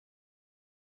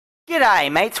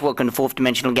G'day mates, welcome to 4th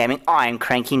Dimensional Gaming. I'm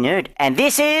CrankyNerd, and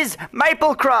this is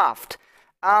Maplecraft.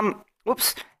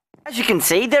 Whoops. As you can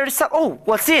see, there is some... Oh,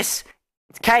 what's this?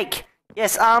 It's cake.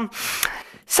 Yes,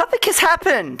 something has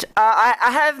happened. I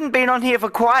haven't been on here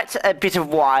for quite a bit of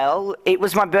while. It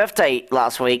was my birthday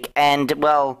last week, and,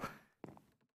 well,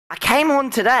 I came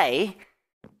on today,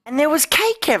 and there was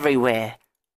cake everywhere.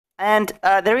 And,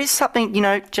 there is something, you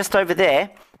know, just over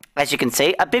there, as you can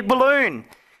see, a big balloon.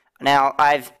 Now,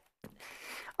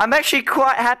 I'm actually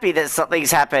quite happy that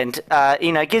something's happened.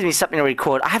 You know, it gives me something to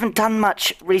record. I haven't done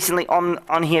much recently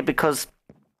on here because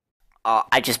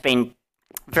I've just been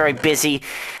very busy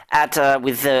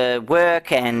with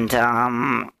work and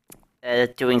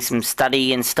doing some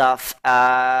study and stuff.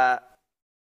 Yeah,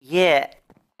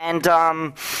 and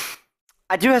I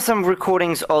do have some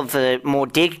recordings of more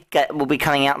dig that will be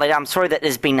coming out later. I'm sorry that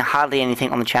there's been hardly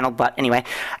anything on the channel, but anyway,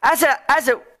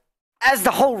 as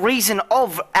the whole reason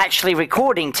of actually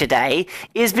recording today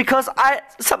is because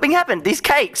something happened, these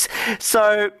cakes.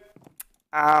 So,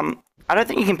 I don't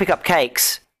think you can pick up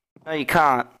cakes. No, you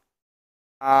can't.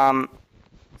 So I'm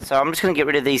just going to get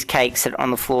rid of these cakes that are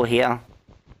on the floor here.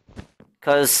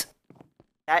 Because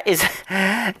that is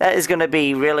going to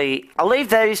be really... I'll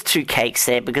leave those two cakes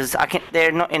there because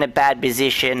they're not in a bad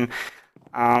position.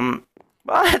 Well,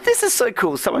 this is so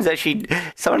cool. Someone's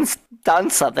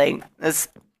done something.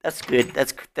 That's good.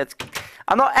 That's.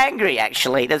 I'm not angry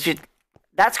actually. That's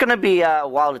gonna be a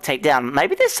while to take down.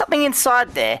 Maybe there's something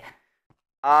inside there.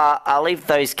 I'll leave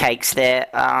those cakes there.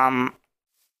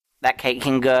 That cake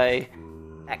can go.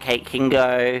 That cake can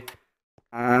go.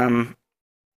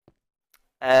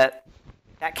 That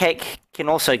cake can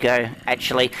also go.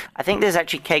 Actually, I think there's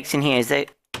actually cakes in here. Is there?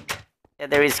 Yeah,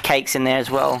 there is cakes in there as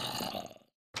well.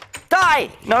 Die!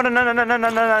 No!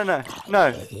 No!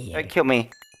 Don't kill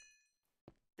me.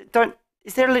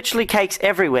 Is there literally cakes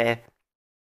everywhere?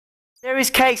 There is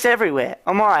cakes everywhere.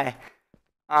 Oh my.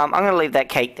 I'm gonna leave that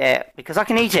cake there because I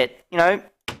can eat it. You know,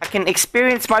 I can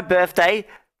experience my birthday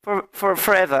for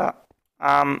forever.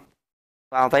 Well,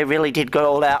 they really did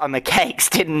go all out on the cakes,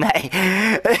 didn't they?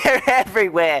 They're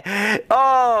everywhere.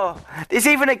 Oh, there's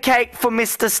even a cake for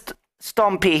Mr.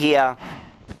 Stompy here.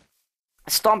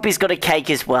 Stompy's got a cake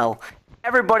as well.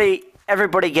 Everybody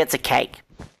gets a cake.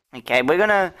 Okay, we're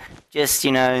gonna just,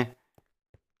 you know,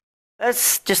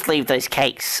 let's just leave those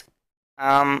cakes.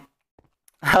 Is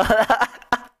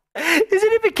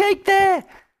it even cake there?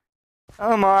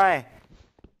 Oh my. I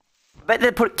bet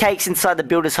they put cakes inside the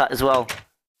builder's hut as well.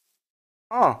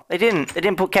 Oh, they didn't. They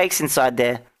didn't put cakes inside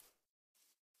there.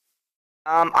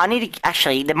 I need to,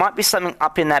 actually, there might be something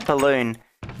up in that balloon.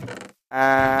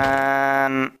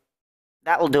 That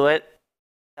will do it.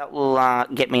 That will,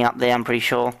 get me up there, I'm pretty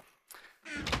sure.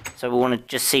 So we want to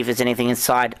just see if there's anything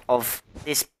inside of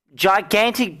this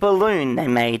gigantic balloon they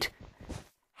made.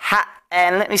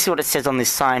 And let me see what it says on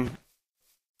this sign.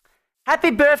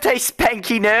 Happy birthday,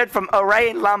 Spanky Nerd from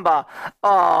Array and Lumber.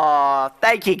 Oh,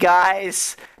 thank you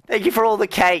guys. Thank you for all the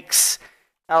cakes.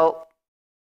 Now,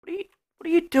 what are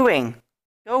you doing?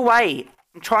 Go away.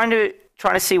 I'm trying to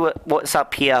see what's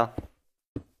up here.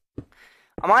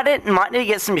 I might need to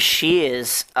get some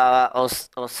shears or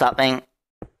something.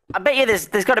 I bet you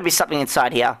there's got to be something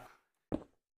inside here.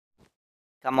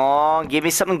 Come on, give me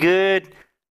something good.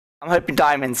 I'm hoping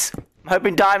diamonds. I'm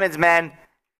hoping diamonds, man.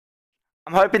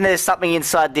 I'm hoping there's something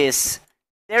inside this.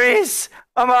 There is!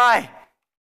 Oh my!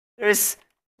 There is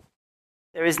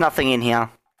nothing in here.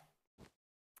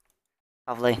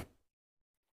 Lovely.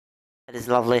 That is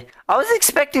lovely. I was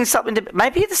expecting something to...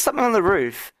 Maybe there's something on the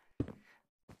roof.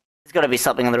 There's got to be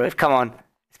something on the roof. Come on.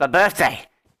 It's my birthday.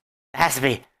 It has to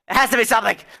be. There has to be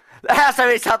something! There has to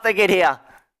be something in here!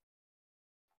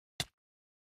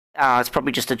 Oh, it's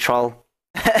probably just a troll.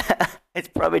 It's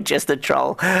probably just a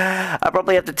troll. I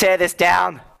probably have to tear this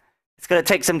down. It's gonna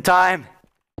take some time.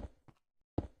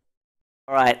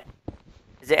 Alright.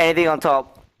 Is there anything on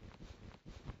top?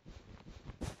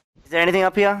 Is there anything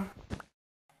up here?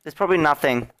 There's probably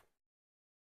nothing.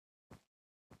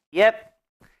 Yep.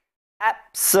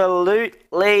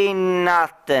 Absolutely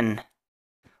nothing.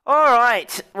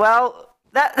 Alright, well,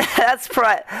 that's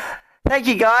right. Thank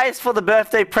you guys for the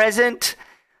birthday present.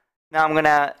 Now I'm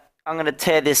gonna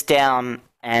tear this down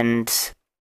and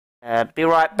be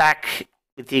right back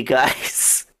with you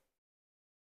guys.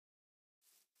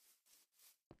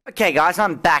 Okay guys,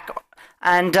 I'm back.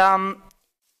 And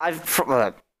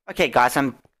okay guys,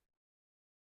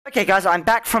 Okay, guys, I'm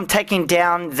back from taking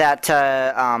down that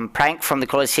prank from the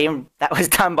Colosseum that was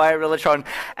done by Arillatron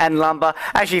and Lumber.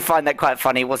 I actually find that quite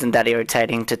funny. It wasn't that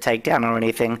irritating to take down or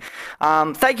anything.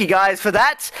 Thank you guys for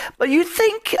that. But you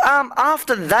think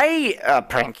after them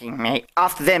pranking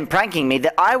me,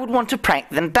 that I would want to prank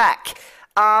them back?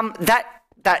 That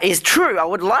is true. I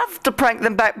would love to prank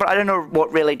them back, but I don't know what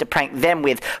really to prank them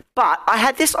with. But I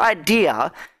had this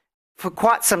idea for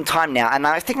quite some time now, and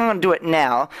I think I'm going to do it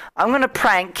now. I'm going to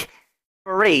prank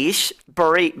Brhysh.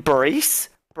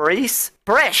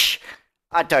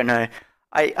 I don't know.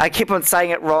 I keep on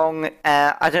saying it wrong.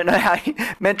 I don't know how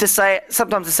I meant to say it.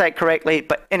 Sometimes I say it correctly,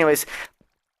 but anyways,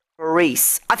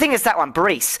 Brhysh. I think it's that one,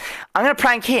 Brhysh. I'm going to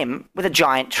prank him with a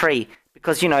giant tree.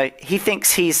 Because, you know, he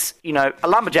thinks he's, you know, a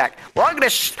lumberjack. Well, I'm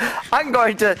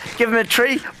going to give him a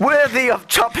tree worthy of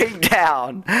chopping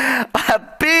down. A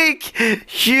big,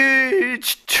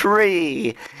 huge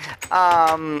tree.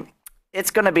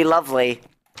 It's gonna be lovely.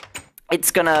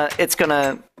 It's gonna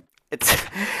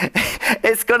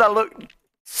look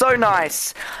so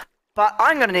nice. But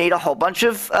I'm gonna need a whole bunch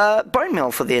of bone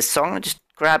meal for this. So I'm gonna just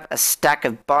grab a stack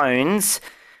of bones.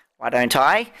 Why don't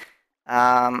I?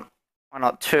 Why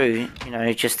not two, you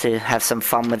know, just to have some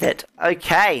fun with it.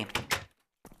 Okay.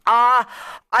 I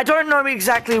don't know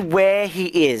exactly where he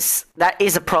is. That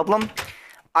is a problem.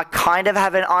 I kind of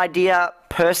have an idea,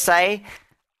 per se.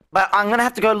 But I'm going to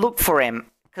have to go look for him.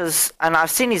 And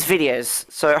I've seen his videos.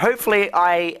 So hopefully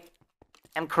I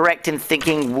am correct in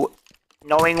thinking,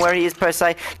 knowing where he is, per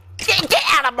se. Get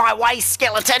out of my way,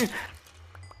 skeleton!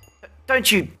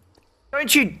 Don't you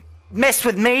mess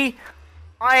with me.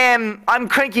 I'm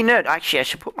CrankyNerd. Actually, I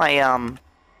should put my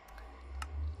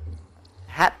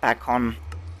hat back on.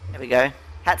 There we go.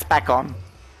 Hat's back on.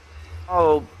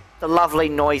 Oh, the lovely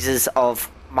noises of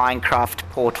Minecraft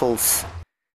portals.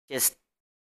 Just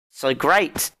so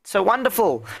great. So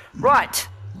wonderful. Right.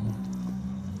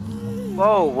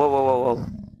 Whoa.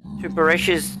 To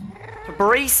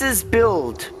Brhysh's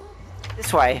build.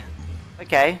 This way.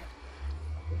 Okay.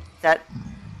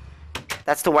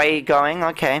 That's the way you're going.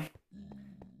 Okay.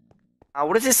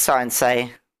 What does this sign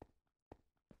say?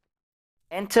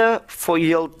 Enter for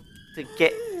y'all to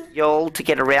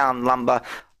get around, Lumber.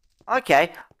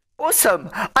 Okay, awesome.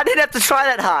 I didn't have to try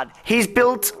that hard. He's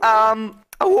built a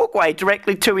walkway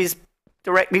directly to his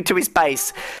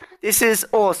base. This is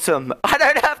awesome. I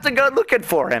don't have to go looking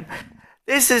for him.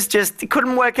 This is just, it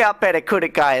couldn't work out better, could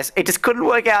it, guys? It just couldn't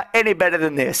work out any better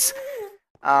than this.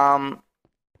 Why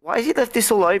has he left this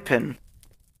all open?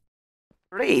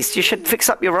 Please, you should fix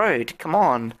up your road. Come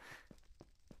on.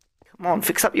 Come on,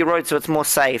 fix up your road so it's more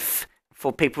safe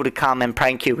for people to come and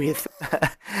prank you with.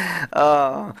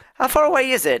 Oh, how far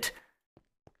away is it?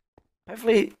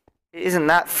 Hopefully it isn't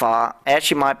that far. It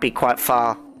actually might be quite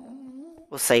far.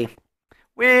 We'll see.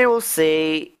 We will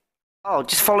see. Oh,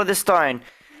 just follow the stone.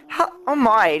 Oh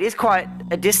my, it is quite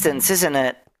a distance, isn't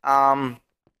it? Oh,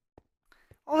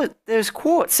 there's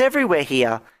quartz everywhere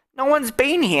here. No one's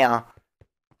been here.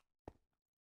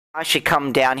 I should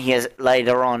come down here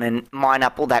later on and mine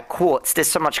up all that quartz. There's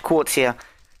so much quartz here.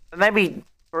 But maybe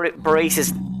Brhysh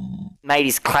has made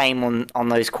his claim on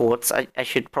those quartz. I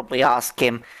should probably ask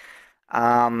him.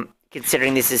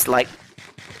 Considering this is like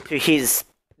to his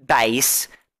base.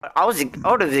 But I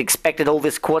would have expected all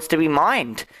this quartz to be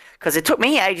mined. Because it took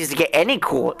me ages to get any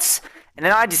quartz. And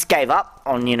then I just gave up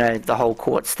on, you know, the whole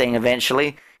quartz thing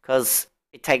eventually. Because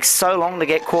it takes so long to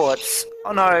get quartz.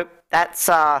 Oh no,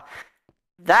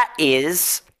 that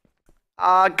is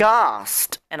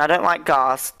ghast, and I don't like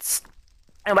ghasts.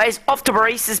 Anyways, off to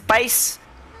Brhysh's base.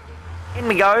 In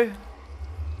we go.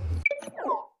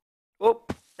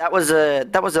 Oop, that was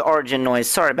an origin noise.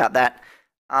 Sorry about that.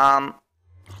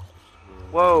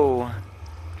 Whoa.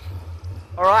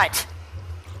 All right.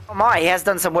 Oh my, he has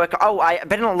done some work. Oh, I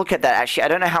better not look at that. Actually, I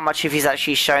don't know how much of he's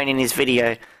actually shown in his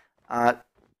video. You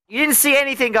didn't see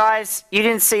anything, guys. You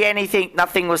didn't see anything.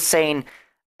 Nothing was seen.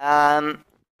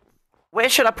 Where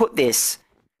should I put this?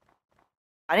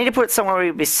 I need to put it somewhere where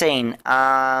it will be seen.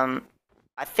 I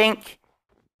think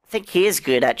here's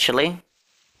good, actually.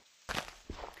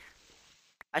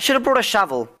 I should have brought a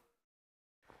shovel.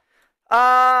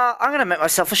 I'm gonna make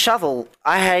myself a shovel.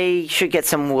 I should get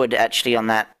some wood, actually, on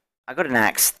that. I got an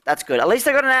axe. That's good. At least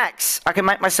I got an axe. I can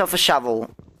make myself a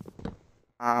shovel.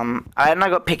 I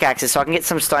got pickaxes, so I can get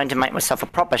some stone to make myself a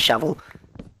proper shovel.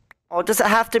 Or does it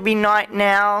have to be night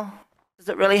now? Does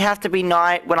it really have to be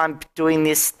night when I'm doing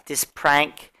this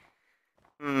prank?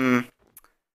 Damn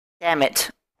it.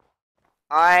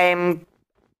 I'm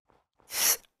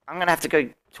gonna have to go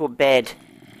to a bed.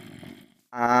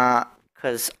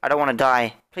 Because I don't want to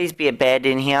die. Please be a bed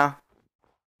in here.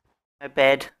 No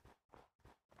bed.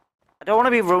 I don't want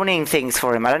to be ruining things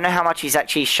for him. I don't know how much he's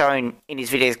actually shown in his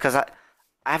videos because I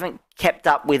haven't kept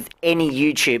up with any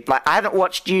YouTube. Like, I haven't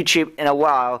watched YouTube in a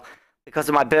while because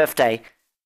of my birthday.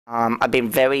 I've been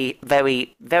very,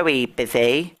 very, very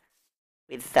busy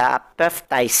with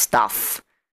birthday stuff.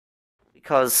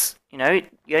 Because, you know,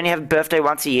 you only have a birthday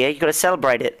once a year. You got to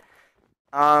celebrate it.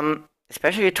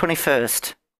 Especially your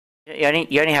 21st. You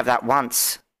only have that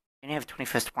once. You only have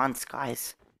 21st once,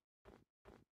 guys.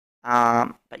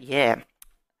 But yeah.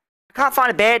 I can't find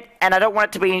a bed, and I don't want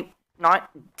it to be night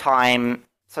time.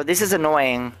 So this is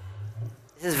annoying.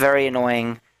 This is very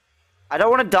annoying. I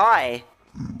don't want to die.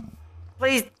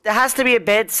 Please, there has to be a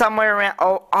bed somewhere around.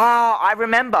 Oh, I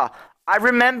remember. I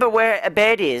remember where a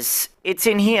bed is. It's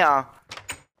in here.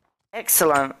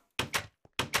 Excellent.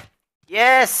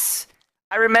 Yes!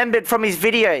 I remembered from his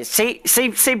videos. See,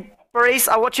 Brhysh,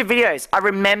 I watch your videos. I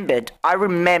remembered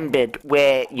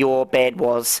where your bed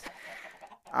was.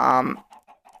 I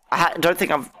don't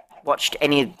think I've watched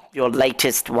any of your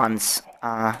latest ones.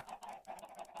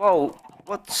 Whoa,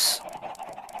 what's...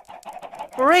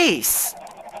 Brhysh!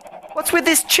 What's with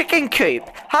this chicken coop?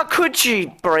 How could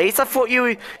you, Brhysh? I thought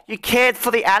you cared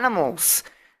for the animals.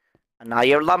 No,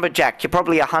 you're a lumberjack. You're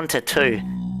probably a hunter too.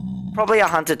 Probably a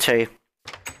hunter too.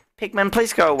 Pigmen,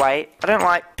 please go away. I don't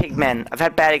like pigmen. I've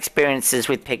had bad experiences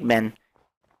with pigmen.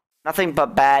 Nothing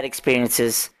but bad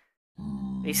experiences.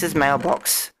 Brysh's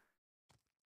mailbox.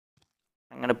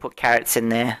 I'm gonna put carrots in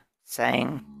there,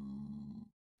 saying,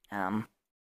 there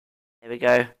we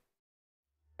go.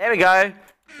 There we go.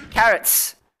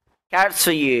 Carrots. Carrots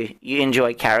for you. You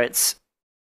enjoy carrots.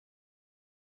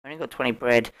 I only got 20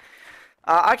 bread.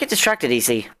 I get distracted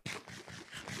easy.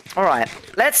 Alright,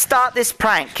 let's start this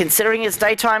prank. Considering it's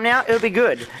daytime now, it'll be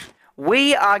good.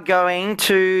 We are going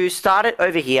to start it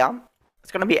over here.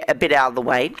 It's going to be a bit out of the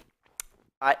way.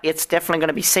 It's definitely going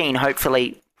to be seen,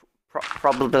 hopefully.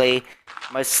 Probably,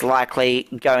 most likely,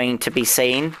 going to be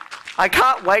seen. I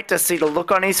can't wait to see the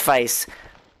look on his face.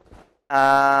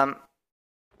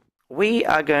 We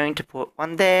are going to put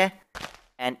one there,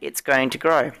 and it's going to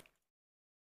grow.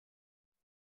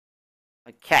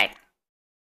 Okay.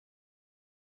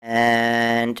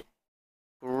 And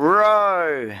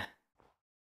grow.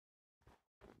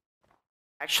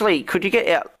 Actually, could you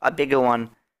get a bigger one?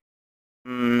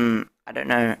 I don't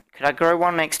know. Could I grow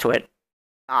one next to it?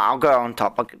 I'll go on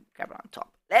top. I'll grab it on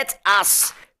top. Let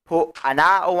us put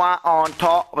another one on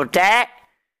top of that.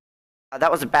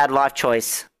 That was a bad life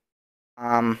choice.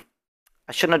 I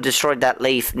shouldn't have destroyed that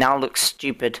leaf. Now it looks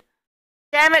stupid.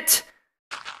 Damn it!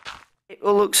 It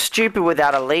will look stupid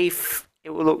without a leaf. It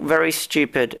will look very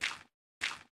stupid.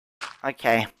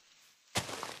 Okay.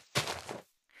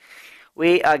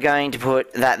 We are going to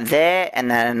put that there, and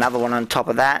then another one on top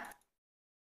of that.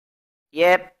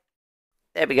 Yep.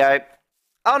 There we go.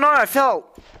 Oh no, I fell!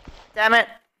 Damn it.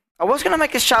 I was going to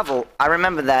make a shovel. I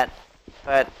remember that.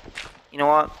 But, you know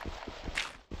what?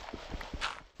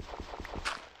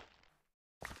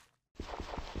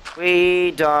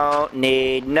 We don't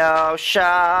need no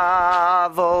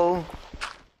shovel.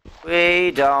 We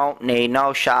don't need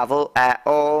no shovel at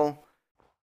all.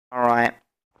 Alright.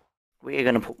 We're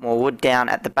going to put more wood down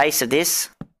at the base of this.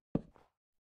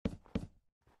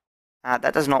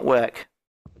 That does not work.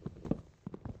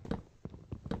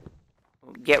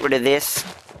 We'll get rid of this.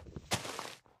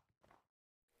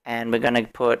 And we're going to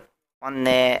put one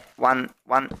there. One.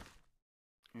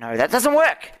 No, that doesn't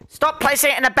work. Stop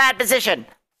placing it in a bad position.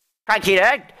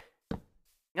 CrankyNerd.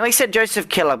 No, he said Joseph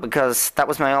Killer because that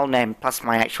was my old name plus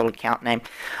my actual account name.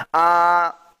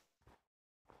 That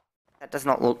does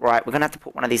not look right. We're gonna have to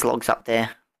put one of these logs up there.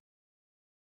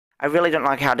 I really don't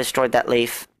like how I destroyed that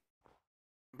leaf.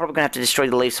 I'm probably gonna have to destroy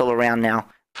the leaves all around now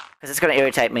because it's gonna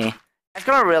irritate me. It's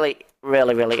gonna really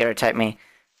irritate me.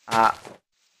 I'm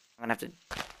gonna have to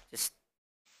just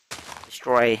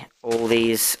destroy all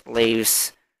these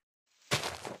leaves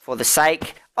for the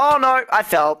sake. Oh no, I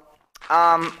fell.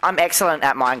 I'm excellent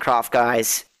at Minecraft,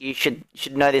 guys. You should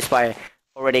know this by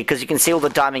already, because you can see all the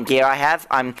diamond gear I have.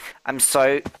 I'm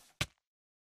so...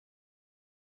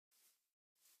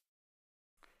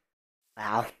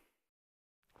 Wow.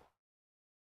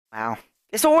 Wow.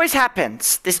 This always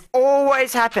happens. This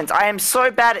always happens. I am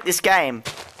so bad at this game.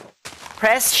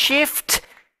 Press shift,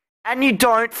 and you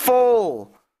don't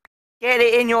fall. Get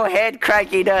it in your head,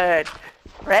 CrankyNerd.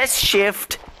 Press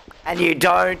shift, and you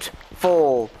don't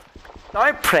fall.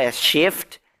 Don't press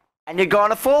shift, and you're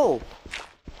gonna fall.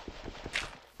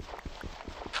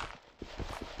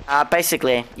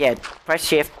 Basically, yeah, press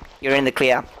shift, you're in the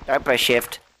clear. Don't press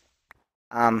shift.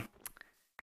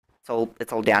 It's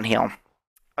all downhill.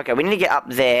 Okay, we need to get up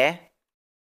there.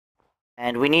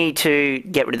 And we need to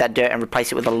get rid of that dirt and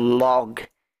replace it with a log.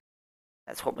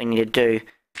 That's what we need to do.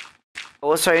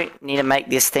 Also, need to make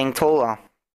this thing taller.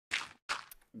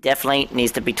 Definitely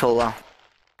needs to be taller.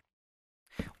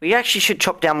 We actually should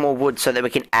chop down more wood so that we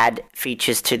can add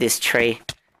features to this tree.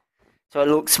 So it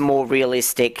looks more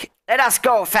realistic. Let us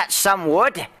go fetch some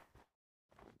wood.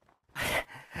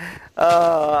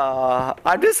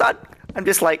 I'm just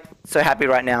like so happy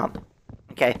right now.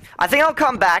 Okay, I think I'll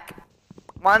come back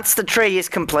once the tree is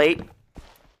complete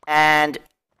and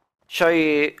show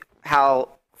you how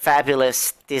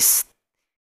fabulous this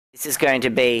is going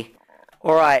to be.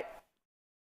 Alright,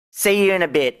 see you in a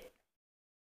bit.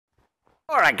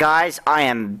 Alright guys, I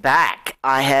am back.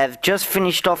 I have just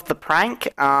finished off the prank.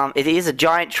 It is a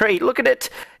giant tree. Look at it.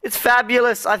 It's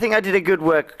fabulous. I think I did a good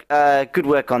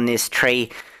work on this tree.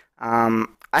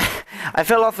 I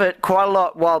fell off it quite a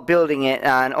lot while building it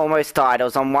and almost died. I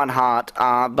was on one heart.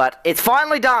 But it's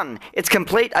finally done. It's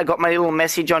complete. I got my little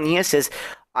message on here. It says,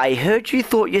 I heard you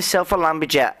thought yourself a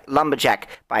lumberjack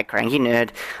by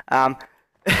CrankyNerd.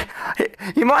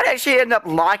 He might actually end up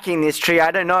liking this tree.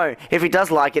 I don't know. If he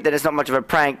does like it, then it's not much of a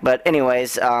prank. But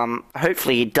anyways,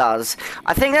 hopefully he does.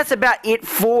 I think that's about it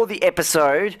for the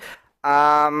episode. So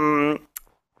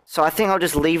I think I'll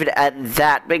just leave it at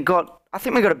that. I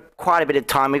think we got quite a bit of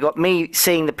time. We got me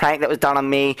seeing the prank that was done on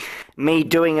me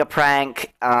doing a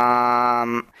prank,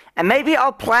 and maybe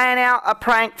I'll plan out a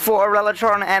prank for a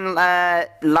Relatron and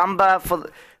lumber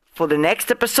for the next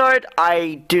episode.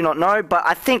 I do not know, but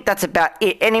I think that's about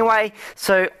it anyway.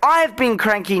 So I have been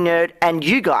CrankyNerd, and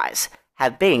you guys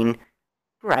have been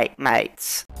great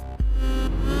mates.